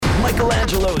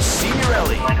Michelangelo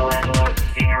Signorile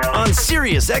on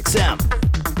Sirius XM.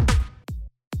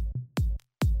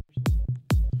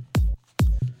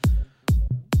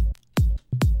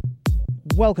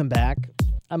 Welcome back.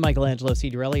 I'm Michelangelo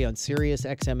Signorile on Sirius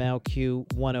XM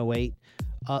LQ 108.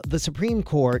 The Supreme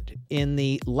Court in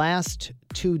the last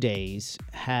 2 days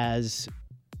has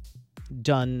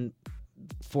done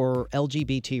for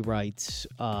LGBT rights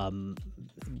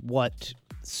what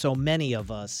so many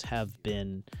of us have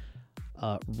been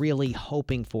really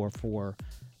hoping for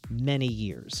many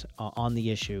years on the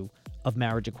issue of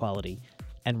marriage equality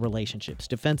and relationships.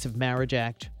 Defense of Marriage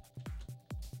Act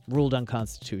ruled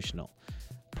unconstitutional.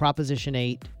 Proposition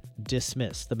 8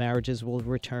 dismissed. The marriages will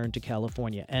return to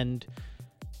California. And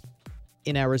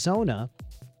in Arizona,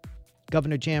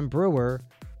 Governor Jan Brewer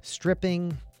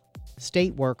stripping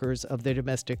state workers of their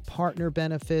domestic partner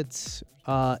benefits.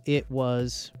 It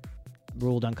was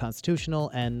ruled unconstitutional,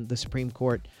 and the Supreme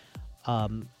Court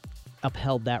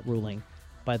upheld that ruling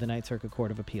by the Ninth Circuit Court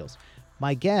of Appeals.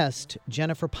 My guest,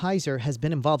 Jennifer Pizer, has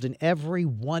been involved in every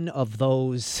one of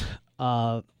those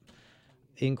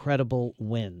incredible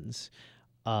wins.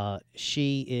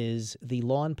 She is the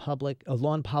Law and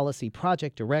Policy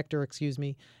Project Director,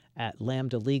 at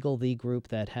Lambda Legal, the group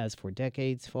that has for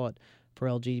decades fought for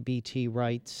LGBT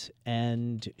rights,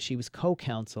 and she was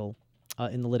co-counsel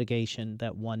in the litigation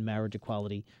that won marriage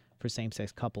equality for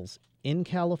same-sex couples in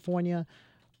California,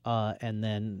 and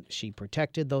then she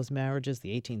protected those marriages,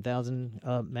 the 18,000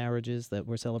 marriages that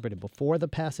were celebrated before the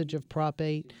passage of Prop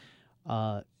 8.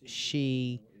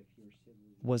 She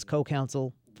was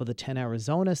co-counsel for the 10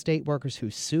 Arizona state workers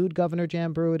who sued Governor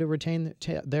Jan Brewer to retain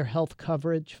their health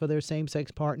coverage for their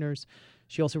same-sex partners.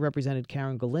 She also represented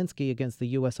Karen Galinsky against the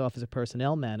U.S. Office of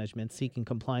Personnel Management, seeking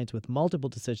compliance with multiple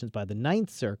decisions by the Ninth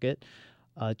Circuit,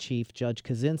 Chief Judge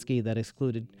Kaczynski, that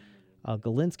excluded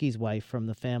Galinsky's wife from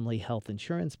the family health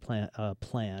insurance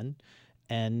plan.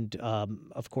 And,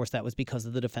 of course, that was because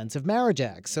of the Defense of Marriage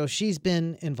Act. So she's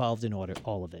been involved in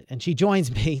all of it. And she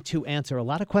joins me to answer a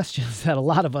lot of questions that a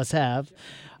lot of us have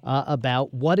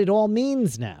about what it all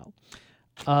means now.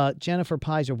 Jennifer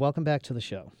Pizer, welcome back to the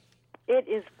show. It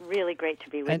is really great to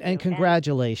be with you. And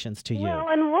congratulations to you. Well,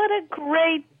 and what a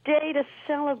great day to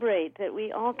celebrate that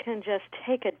we all can just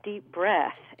take a deep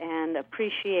breath and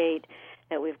appreciate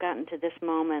that we've gotten to this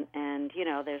moment, and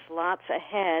there's lots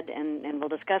ahead, and we'll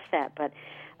discuss that. But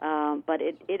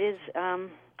it is,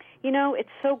 it's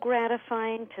so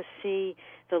gratifying to see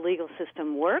the legal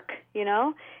system work,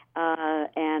 and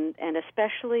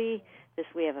especially this.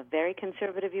 We have a very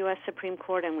conservative U.S. Supreme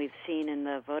Court, and we've seen in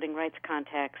the voting rights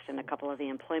context and a couple of the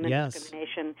employment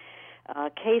discrimination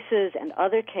cases and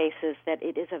other cases that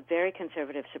it is a very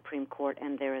conservative Supreme Court,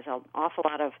 and there is an awful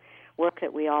lot of work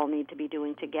that we all need to be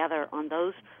doing together on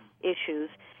those issues.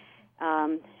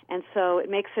 And so it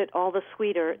makes it all the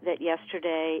sweeter that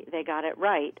yesterday they got it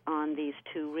right on these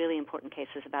two really important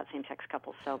cases about same-sex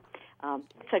couples. So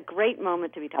it's a great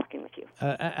moment to be talking with you.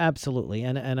 Absolutely.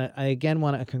 And I again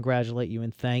want to congratulate you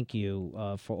and thank you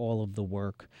for all of the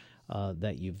work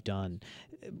that you've done.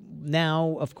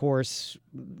 Now, of course,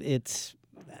 it's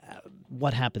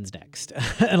what happens next.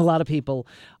 And a lot of people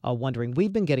are wondering.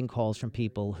 We've been getting calls from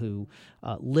people who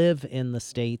live in the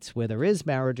states where there is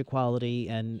marriage equality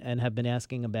and have been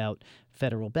asking about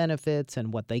federal benefits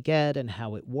and what they get and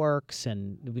how it works.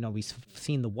 And, we've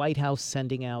seen the White House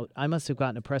sending out, I must have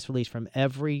gotten a press release from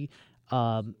every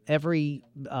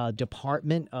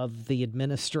department of the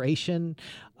administration.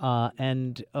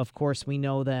 And, of course, we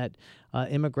know that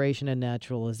immigration and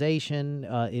naturalization,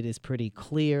 it is pretty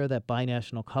clear that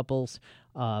binational couples,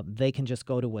 they can just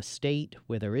go to a state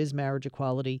where there is marriage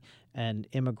equality, and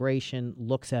immigration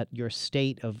looks at your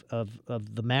state of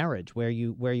the marriage, where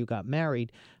you got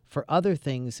married. For other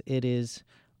things, it is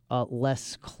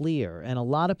less clear. And a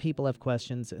lot of people have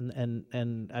questions,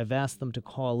 and I've asked them to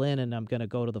call in, and I'm going to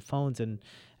go to the phones and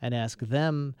ask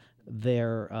them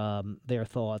their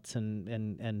thoughts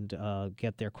and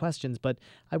get their questions. But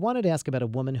I wanted to ask about a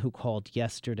woman who called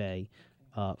yesterday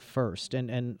first.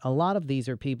 And a lot of these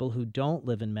are people who don't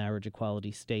live in marriage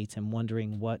equality states and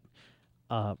wondering what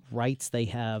rights they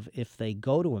have if they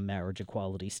go to a marriage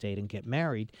equality state and get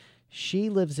married. She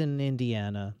lives in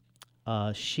Indiana.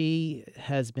 She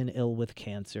has been ill with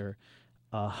cancer.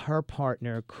 Her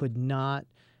partner could not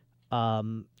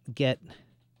get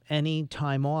any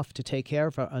time off to take care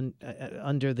of her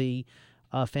under the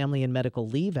Family and Medical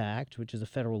Leave Act, which is a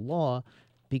federal law,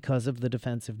 because of the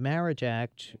Defense of Marriage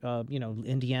Act.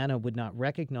 Indiana would not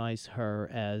recognize her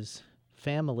as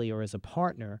family or as a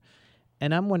partner.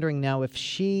 And I'm wondering now if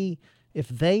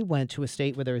they went to a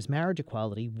state where there is marriage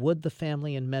equality, would the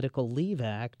Family and Medical Leave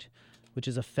Act which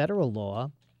is a federal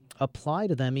law, apply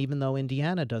to them even though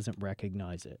Indiana doesn't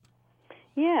recognize it?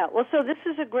 Yeah, well, so this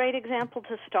is a great example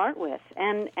to start with,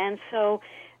 and so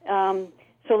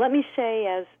let me say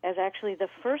as actually the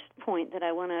first point that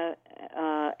I want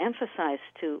to emphasize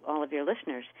to all of your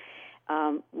listeners,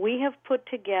 we have put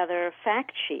together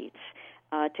fact sheets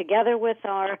together with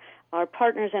our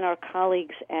partners and our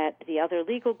colleagues at the other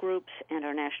legal groups and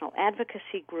our national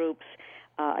advocacy groups,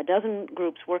 a dozen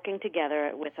groups working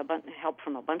together with help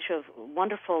from a bunch of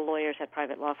wonderful lawyers at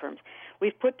private law firms.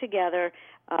 We've put together,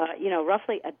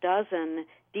 roughly a dozen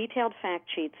detailed fact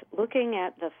sheets looking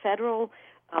at the federal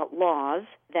laws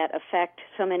that affect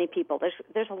so many people.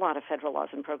 There's a lot of federal laws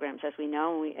and programs, as we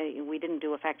know. We didn't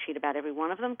do a fact sheet about every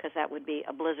one of them because that would be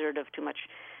a blizzard of too much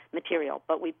material.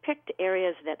 But we picked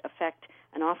areas that affect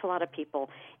an awful lot of people,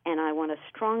 and I want to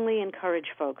strongly encourage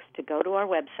folks to go to our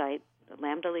website,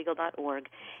 lambdalegal.org,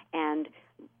 and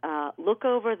look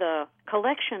over the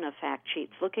collection of fact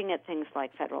sheets looking at things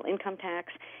like federal income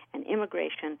tax and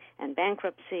immigration and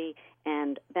bankruptcy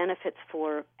and benefits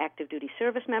for active duty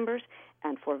service members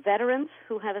and for veterans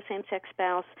who have a same-sex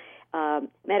spouse,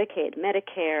 Medicaid,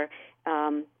 Medicare,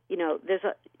 there's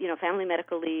family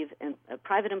medical leave and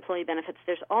private employee benefits.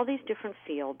 There's all these different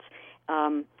fields.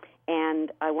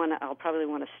 And I'll probably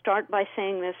want to start by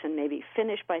saying this and maybe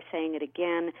finish by saying it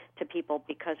again to people,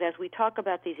 because as we talk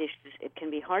about these issues, it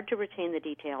can be hard to retain the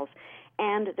details,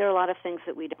 and there are a lot of things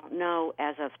that we don't know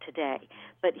as of today.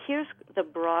 But here's the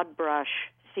broad brush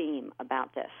theme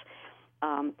about this.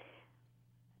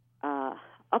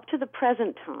 Up to the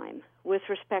present time, with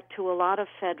respect to a lot of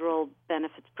federal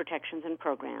benefits, protections, and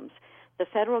programs, the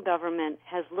federal government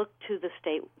has looked to the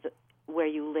state where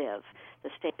you live, the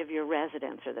state of your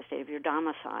residence or the state of your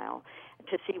domicile,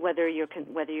 to see whether you're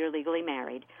legally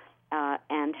married,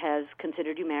 and has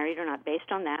considered you married or not based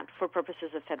on that for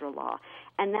purposes of federal law.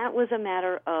 And that was a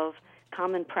matter of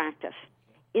common practice.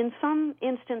 In some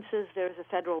instances, there's a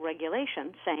federal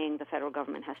regulation saying the federal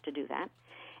government has to do that.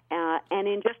 And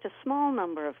in just a small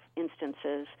number of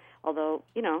instances, although,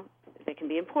 they can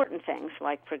be important things,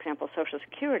 like, for example, Social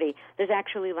Security, there's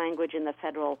actually language in the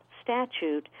federal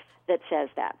statute that says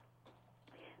that.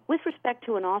 With respect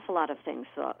to an awful lot of things,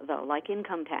 though, like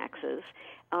income taxes,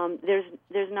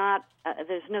 there's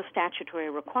no statutory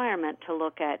requirement to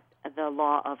look at the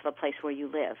law of the place where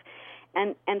you live.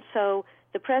 And so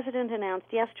the President announced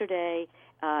yesterday,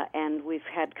 and we've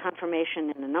had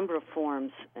confirmation in a number of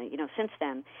forms, since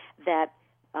then, that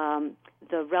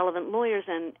the relevant lawyers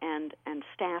and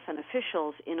staff and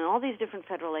officials in all these different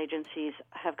federal agencies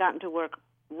have gotten to work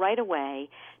right away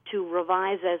to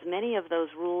revise as many of those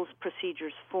rules,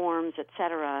 procedures, forms, et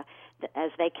cetera, as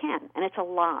they can. And it's a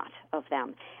lot of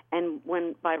them. And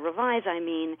by revise, I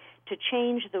mean to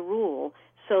change the rule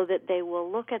so that they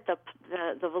will look at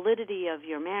the validity of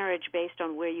your marriage based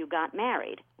on where you got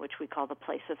married, which we call the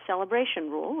place of celebration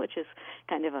rule, which is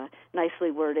kind of a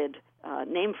nicely worded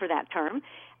name for that term.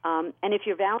 And if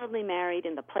you're validly married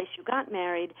in the place you got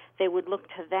married, they would look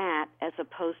to that as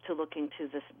opposed to looking to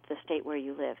the state where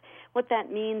you live. What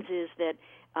that means is that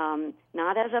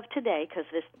not as of today, because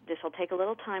this will take a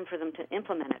little time for them to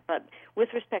implement it, but with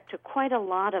respect to quite a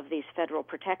lot of these federal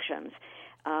protections,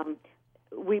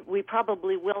 we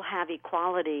probably will have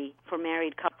equality for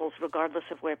married couples regardless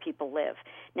of where people live.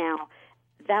 Now,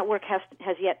 that work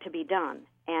has yet to be done,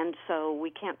 and so we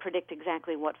can't predict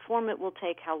exactly what form it will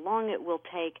take, how long it will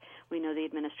take. We know the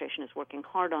administration is working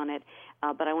hard on it,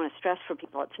 but I want to stress for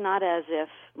people, it's not as if,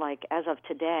 like, as of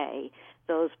today,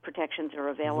 those protections are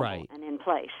available and in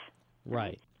place.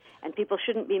 Right. And people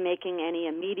shouldn't be making any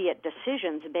immediate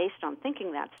decisions based on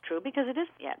thinking that's true, because it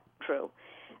isn't yet true.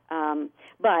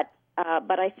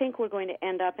 But I think we're going to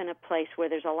end up in a place where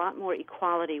there's a lot more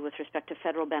equality with respect to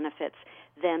federal benefits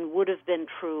than would have been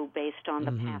true based on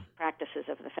the past practices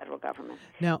of the federal government.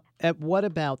 Now, what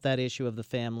about that issue of the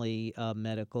Family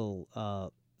Medical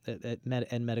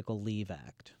and Medical Leave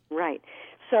Act? Right.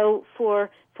 So for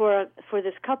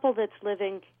this couple that's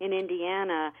living in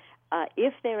Indiana,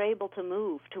 if they're able to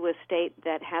move to a state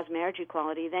that has marriage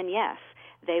equality, then yes,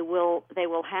 they will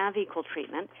have equal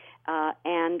treatment.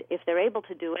 And if they're able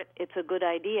to do it, it's a good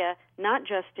idea, not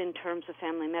just in terms of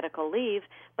family medical leave,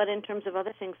 but in terms of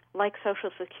other things like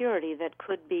Social Security that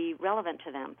could be relevant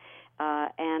to them.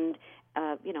 And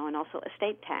and also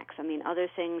estate tax. I mean, other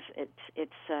things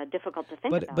it's difficult to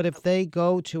think about. But if they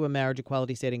go to a marriage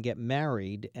equality state and get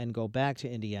married and go back to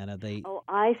Indiana, Oh,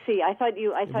 I see. I thought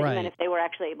you meant if they were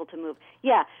actually able to move.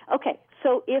 Yeah. Okay.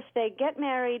 So if they get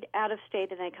married out of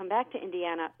state and they come back to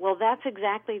Indiana, well, that's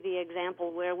exactly the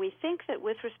example where we think that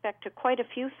with respect to quite a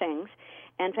few things,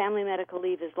 and family medical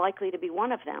leave is likely to be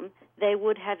one of them, they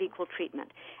would have equal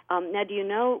treatment. Now, do you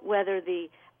know whether the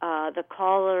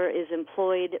caller is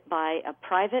employed by a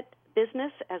private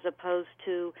business as opposed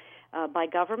to by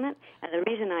government? And the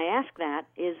reason I ask that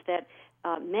is that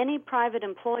many private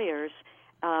employers,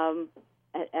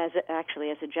 as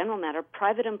a general matter,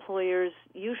 private employers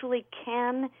usually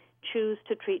can choose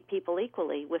to treat people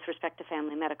equally with respect to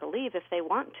family medical leave if they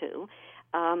want to.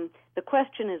 The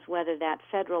question is whether that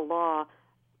federal law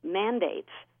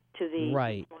mandates to the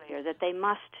employer that they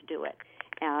must do it.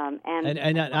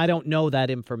 And I don't know that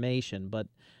information, but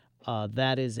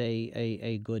that is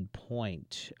a good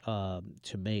point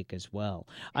to make as well.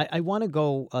 I want to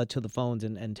go to the phones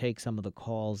and take some of the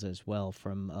calls as well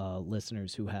from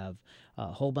listeners who have a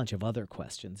whole bunch of other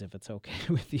questions, if it's okay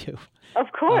with you.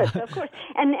 Of course, of course.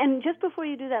 And just before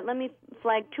you do that, let me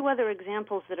flag two other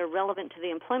examples that are relevant to the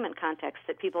employment context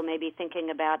that people may be thinking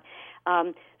about.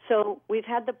 So we've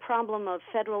had the problem of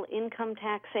federal income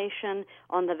taxation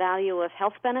on the value of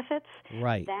health benefits.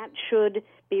 Right. That should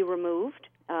be removed.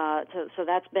 So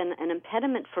that's been an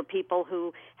impediment for people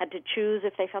who had to choose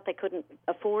if they felt they couldn't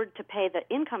afford to pay the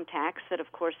income tax that,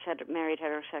 of course, married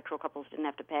heterosexual couples didn't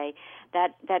have to pay.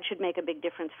 That should make a big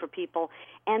difference for people.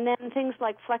 And then things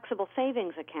like flexible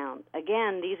savings account.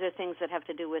 Again, these are things that have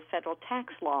to do with federal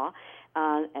tax law,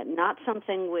 not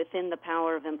something within the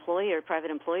power of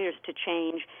private employers to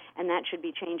change, and that should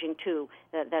be changing too.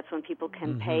 That's when people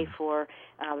can pay for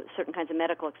certain kinds of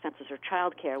medical expenses or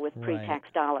child care with pre-tax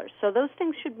dollars. So those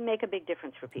things should make a big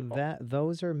difference for people.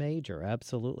 Those are major,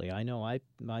 absolutely. I know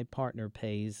my partner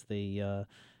pays the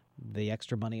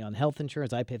extra money on health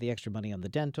insurance. I pay the extra money on the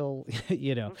dental,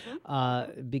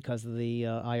 because of the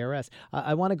IRS.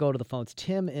 I want to go to the phones.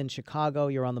 Tim in Chicago,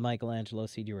 you're on the Michelangelo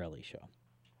Signorile Show.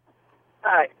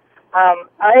 Hi.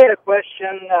 I had a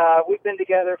question. We've been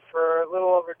together for a little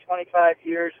over 25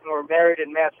 years, and we're married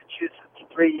in Massachusetts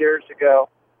 3 years ago.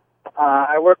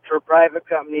 I work for a private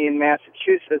company in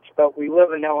Massachusetts, but we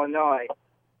live in Illinois.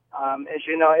 As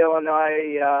you know,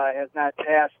 Illinois has not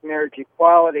passed marriage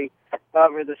equality.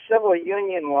 However, the civil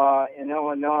union law in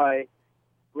Illinois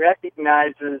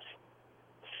recognizes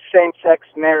same-sex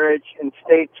marriage in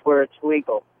states where it's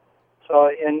legal. So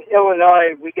in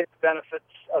Illinois, we get the benefits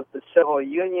of the civil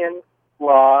union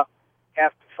law,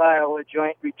 have to file a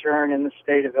joint return in the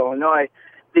state of Illinois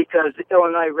because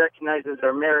Illinois recognizes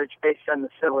our marriage based on the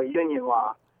civil union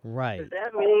law. Right. Does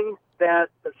that mean that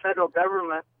the federal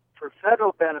government, for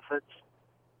federal benefits,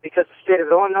 because the state of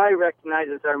Illinois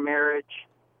recognizes our marriage,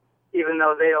 even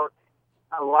though they don't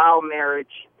allow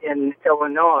marriage in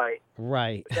Illinois,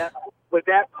 right? Would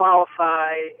that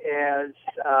qualify as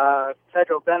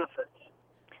federal benefits?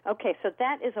 Okay, so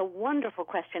that is a wonderful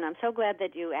question. I'm so glad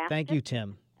that you asked. Thank you,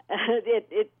 Tim.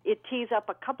 It tees up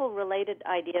a couple related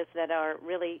ideas that are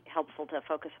really helpful to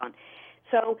focus on.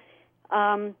 So,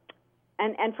 and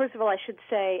first of all, I should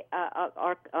say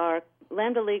our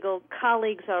Lambda Legal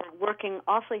colleagues are working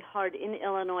awfully hard in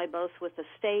Illinois, both with the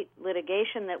state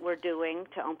litigation that we're doing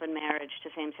to open marriage to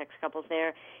same-sex couples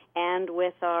there, and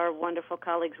with our wonderful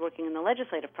colleagues working in the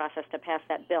legislative process to pass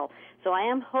that bill. So I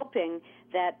am hoping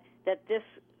that this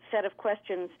set of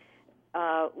questions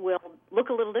will look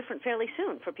a little different fairly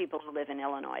soon for people who live in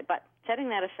Illinois. But setting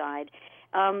that aside,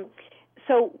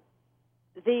 so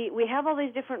we have all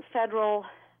these different federal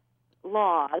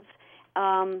laws,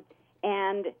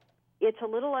 and it's a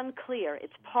little unclear.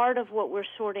 It's part of what we're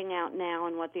sorting out now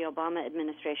and what the Obama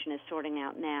administration is sorting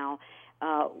out now.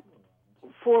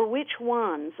 For which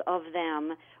ones of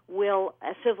them will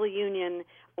a civil union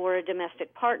or a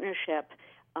domestic partnership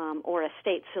or a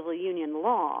state civil union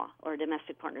law or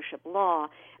domestic partnership law,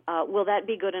 will that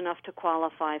be good enough to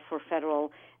qualify for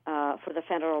the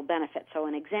federal benefit? So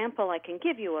an example I can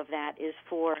give you of that is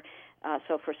for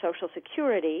Social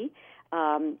Security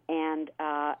and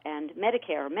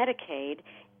Medicare or Medicaid,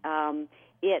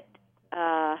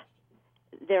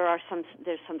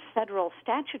 there's some federal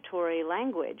statutory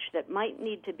language that might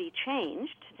need to be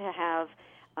changed to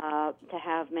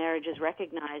have marriages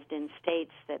recognized in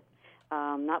states that,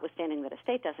 notwithstanding that a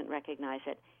state doesn't recognize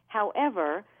it.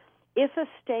 However, if a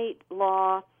state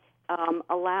law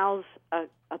allows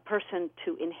a person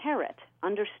to inherit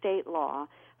under state law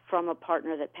from a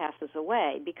partner that passes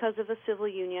away because of a civil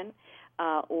union,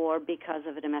 or because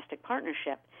of a domestic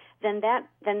partnership, then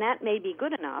that may be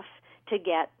good enough to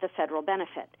get the federal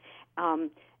benefit.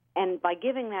 And by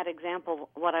giving that example,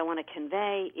 what I want to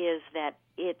convey is that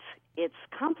it's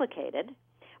complicated,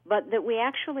 but that we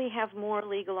actually have more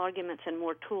legal arguments and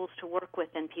more tools to work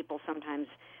with than people sometimes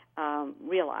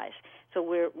realize. So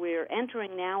we're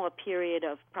entering now a period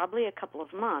of probably a couple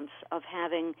of months of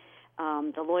having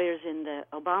the lawyers in the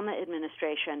Obama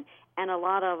administration and a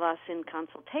lot of us in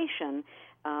consultation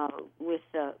with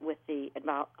the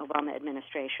Obama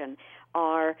administration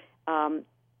are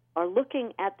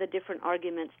looking at the different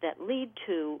arguments that lead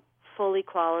to full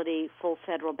equality, full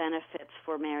federal benefits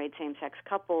for married same-sex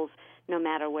couples, no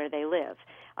matter where they live.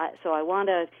 So I want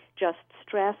to just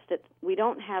stress that we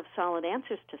don't have solid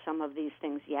answers to some of these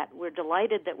things yet. We're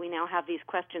delighted that we now have these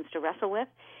questions to wrestle with,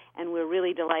 and we're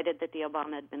really delighted that the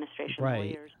Obama administration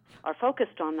lawyers are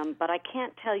focused on them. But I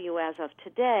can't tell you as of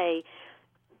today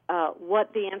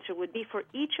what the answer would be for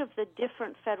each of the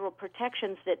different federal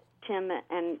protections that Tim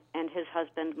and his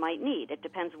husband might need. It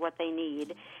depends what they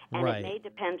need, and it may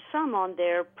depend some on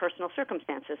their personal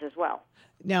circumstances as well.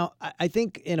 Now, I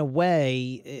think in a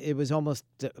way it was almost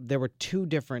there were two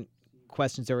different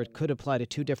questions, or it could apply to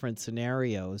two different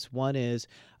scenarios. One is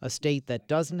a state that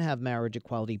doesn't have marriage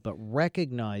equality but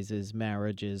recognizes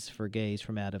marriages for gays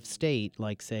from out of state,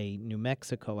 like, say, New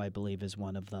Mexico, I believe, is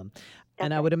one of them.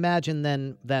 And I would imagine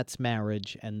then that's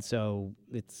marriage, and so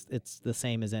it's the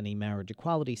same as any marriage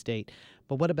equality state.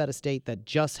 But what about a state that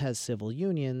just has civil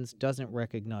unions, doesn't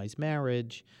recognize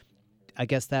marriage? I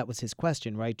guess that was his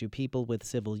question, right? Do people with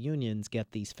civil unions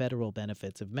get these federal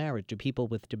benefits of marriage? Do people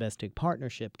with domestic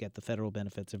partnership get the federal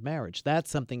benefits of marriage? That's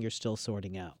something you're still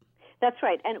sorting out. That's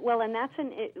right, and that's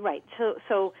right.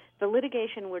 So the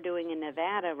litigation we're doing in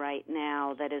Nevada right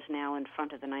now, that is now in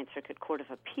front of the Ninth Circuit Court of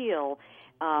Appeal,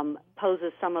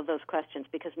 poses some of those questions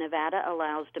because Nevada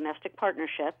allows domestic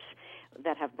partnerships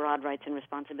that have broad rights and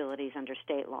responsibilities under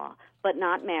state law, but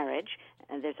not marriage.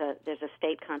 And there's a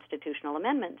state constitutional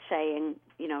amendment saying,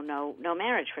 no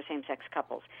marriage for same-sex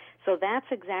couples. So that's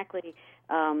exactly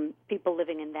people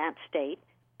living in that state.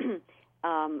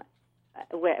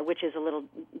 Which is a little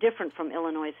different from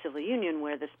Illinois' civil union,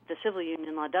 where the civil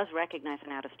union law does recognize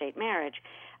an out-of-state marriage.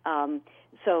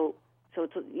 So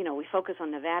it's, we focus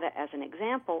on Nevada as an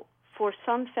example. For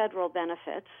some federal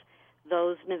benefits,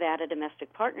 those Nevada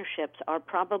domestic partnerships are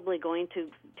probably going to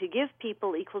give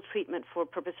people equal treatment for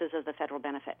purposes of the federal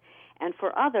benefit. And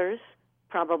for others,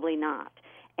 probably not.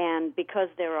 And because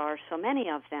there are so many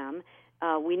of them,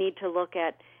 we need to look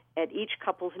at each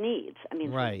couple's needs.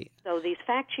 So these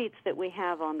fact sheets that we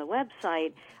have on the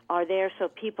website are there so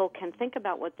people can think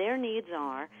about what their needs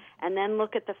are and then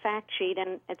look at the fact sheet.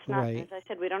 And it's not, as I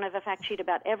said, we don't have a fact sheet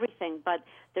about everything, but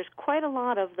there's quite a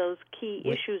lot of those key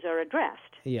issues are addressed.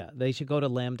 Yeah, they should go to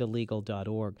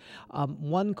lambdalegal.org.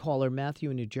 One caller, Matthew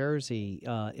in New Jersey,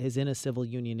 is in a civil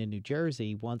union in New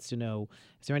Jersey, wants to know,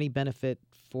 is there any benefit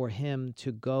for him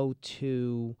to go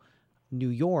to New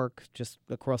York, just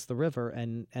across the river,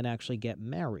 and actually get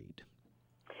married?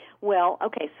 Well,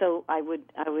 okay, so I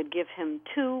would give him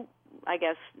two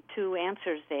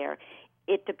answers there.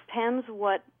 It depends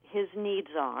what his needs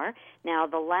are. Now,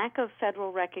 the lack of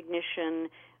federal recognition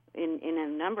in a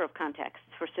number of contexts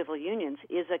for civil unions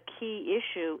is a key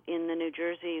issue in the New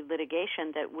Jersey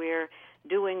litigation that we're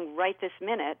doing right this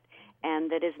minute,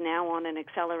 and that is now on an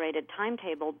accelerated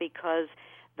timetable because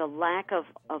the lack of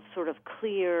sort of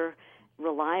clear,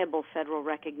 reliable federal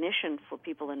recognition for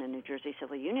people in a New Jersey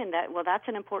civil union, that's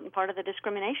an important part of the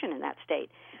discrimination in that state.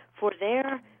 For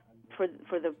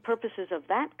the purposes of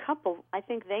that couple, I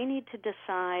think they need to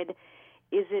decide,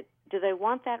 do they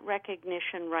want that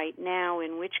recognition right now,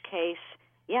 in which case,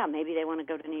 maybe they want to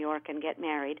go to New York and get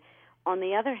married. On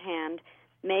the other hand,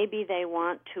 maybe they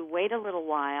want to wait a little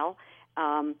while,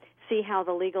 see how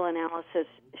the legal analysis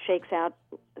shakes out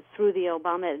through the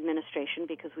Obama administration,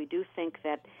 because we do think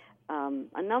that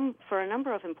for a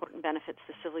number of important benefits,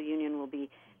 the civil union will be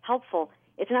helpful.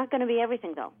 It's not going to be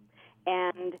everything, though.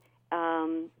 And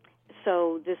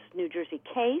so this New Jersey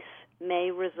case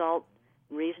may result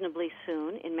reasonably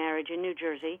soon in marriage in New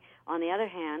Jersey. On the other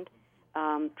hand,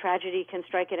 tragedy can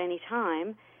strike at any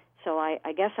time. So I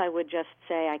guess I would just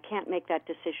say I can't make that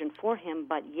decision for him,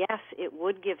 but yes, it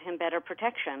would give him better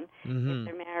protection if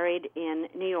they're married in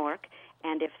New York.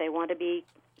 And if they want to be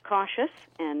cautious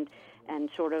and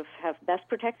sort of have best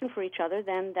protection for each other,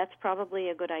 then that's probably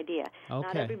a good idea. Okay.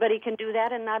 Not everybody can do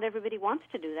that, and not everybody wants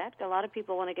to do that. A lot of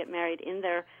people want to get married in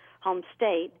their home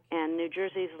state, and New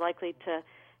Jersey is likely to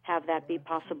have that be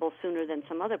possible sooner than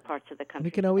some other parts of the country.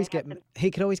 He could always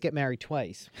get married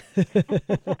twice. Well, they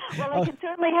can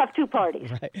certainly have two parties.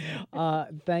 Right.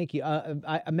 Thank you.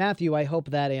 Matthew, I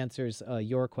hope that answers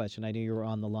your question. I knew you were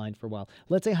on the line for a while.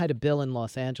 Let's say hi to Bill in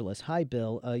Los Angeles. Hi,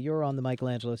 Bill. You're on the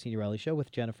Michelangelo Signorile Show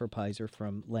with Jennifer Pizer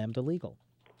from Lambda Legal.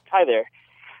 Hi there.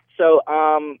 So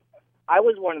I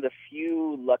was one of the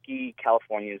few lucky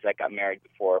Californians that got married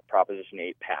before Proposition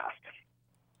 8 passed.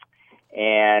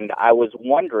 And I was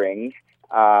wondering,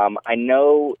 I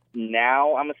know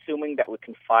now I'm assuming that we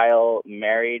can file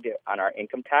married on our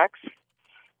income tax.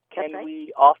 Can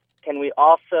we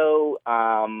also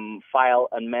file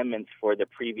amendments for the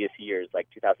previous years, like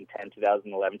 2010,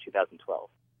 2011, 2012?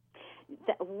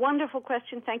 Wonderful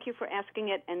question. Thank you for asking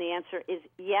it. And the answer is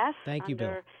yes. Thank you,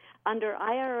 Bill. Under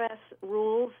IRS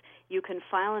rules, you can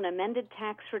file an amended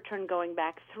tax return going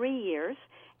back 3 years,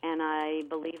 and I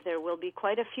believe there will be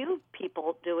quite a few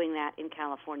people doing that in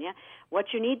California.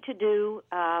 What you need to do,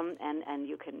 and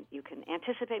you can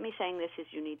anticipate me saying this, is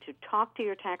you need to talk to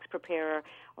your tax preparer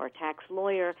or tax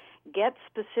lawyer, get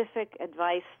specific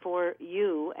advice for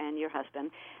you and your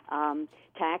husband.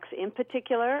 Tax, in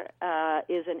particular,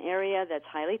 is an area that's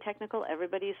highly technical.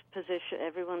 Everybody's position,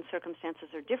 everyone's circumstances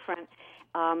are different.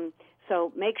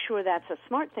 So make sure that's a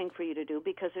smart thing for you to do,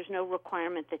 because there's no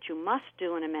requirement that you must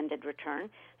do an amended return.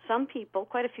 Some people,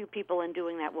 quite a few people in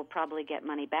doing that, will probably get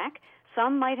money back.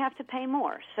 Some might have to pay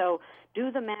more. So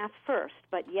do the math first.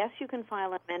 But yes, you can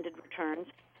file amended returns.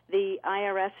 The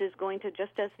IRS is going to,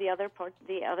 just as the other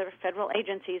federal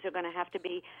agencies are going to have to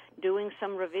be doing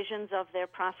some revisions of their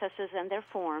processes and their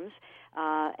forms,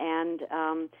 and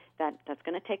that's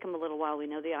going to take them a little while. We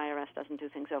know the IRS doesn't do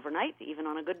things overnight, even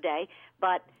on a good day,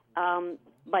 but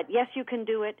yes, you can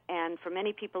do it, and for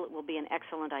many people it will be an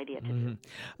excellent idea to do.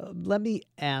 Let me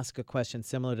ask a question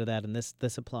similar to that, and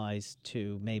this applies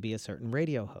to maybe a certain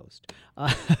radio host.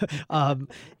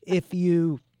 If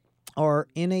you are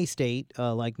in a state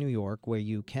like New York where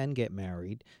you can get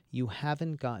married, you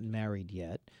haven't gotten married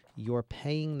yet, you're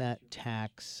paying that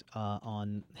tax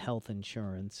on health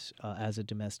insurance as a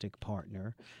domestic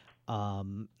partner.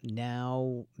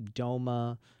 Now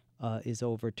DOMA is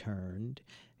overturned.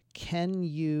 Can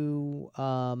you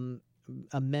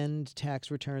amend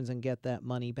tax returns and get that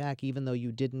money back, even though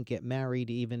you didn't get married,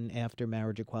 even after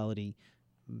marriage equality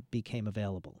became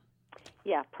available?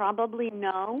 Yeah, probably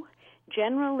no.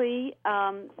 Generally,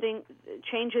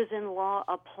 changes in law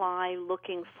apply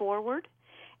looking forward.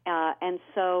 And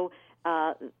so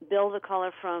Bill, the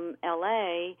caller from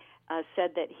L.A.,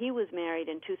 said that he was married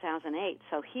in 2008.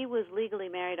 So he was legally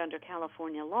married under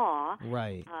California law.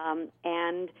 Right.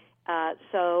 And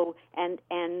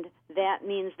that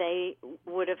means they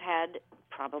would have had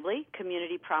probably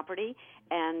community property,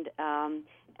 and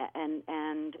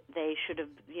they should have,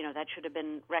 that should have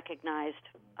been recognized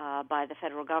by the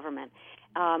federal government.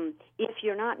 If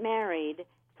you're not married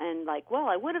and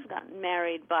I would have gotten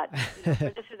married, but for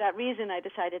this or that reason I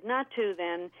decided not to,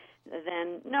 then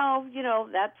no,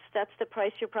 that's the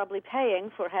price you're probably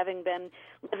paying for having been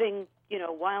living,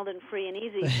 wild and free and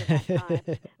easy for that time.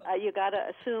 You got to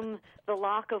assume the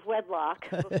lock of wedlock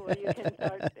before you can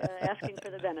start asking for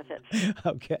the benefits.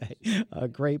 Okay.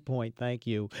 Great point. Thank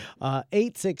you.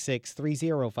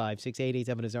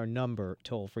 866-305-6887 is our number,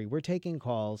 toll free. We're taking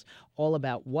calls all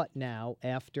about what now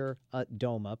after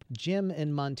DOMA. Jim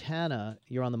in Montana,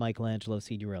 you're on the Michelangelo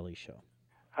Signorile Show.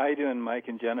 How you doing, Mike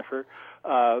and Jennifer?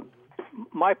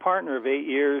 My partner of 8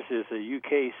 years is a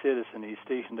UK citizen. He's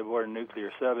stationed aboard a nuclear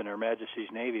sub in Her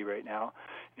Majesty's Navy right now.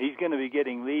 He's going to be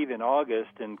getting leave in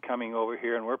August and coming over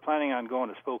here, and we're planning on going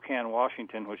to Spokane,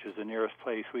 Washington, which is the nearest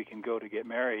place we can go to get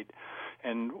married.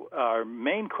 And our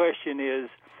main question is,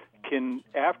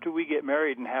 after we get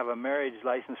married and have a marriage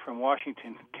license from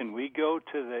Washington, can we go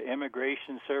to the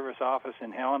Immigration Service office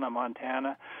in Helena,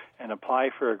 Montana, and apply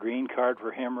for a green card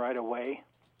for him right away?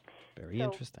 Very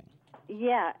interesting.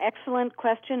 Yeah, excellent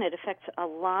question. It affects a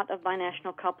lot of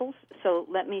binational couples. So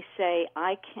let me say,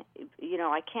 I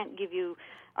can't give you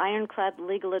ironclad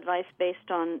legal advice based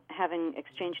on having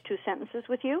exchanged two sentences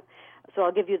with you. So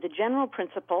I'll give you the general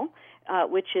principle,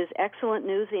 which is excellent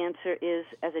news. The answer is,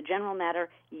 as a general matter,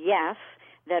 yes,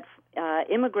 that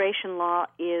immigration law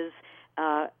is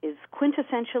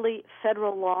quintessentially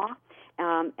federal law.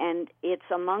 And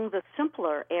it's among the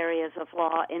simpler areas of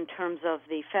law in terms of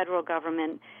the federal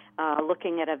government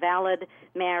looking at a valid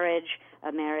marriage,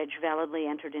 a marriage validly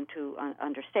entered into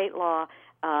under state law,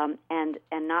 and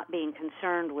not being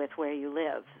concerned with where you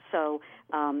live. So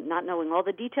not knowing all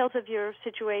the details of your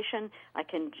situation, I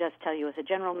can just tell you as a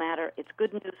general matter, it's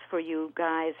good news for you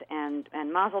guys, and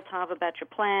mazel tov about your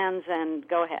plans, and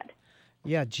go ahead.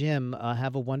 Yeah, Jim,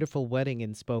 have a wonderful wedding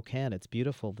in Spokane. It's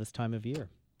beautiful this time of year.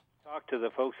 Talked to the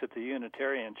folks at the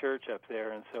Unitarian Church up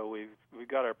there, and so we've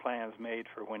got our plans made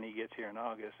for when he gets here in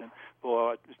August. And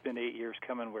boy, it's been 8 years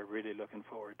coming. We're really looking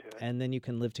forward to it. And then you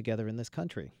can live together in this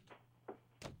country.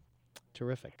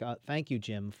 Terrific. Thank you,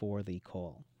 Jim, for the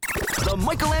call. The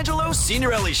Michelangelo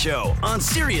Signorile Show on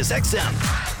Sirius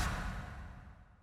XM.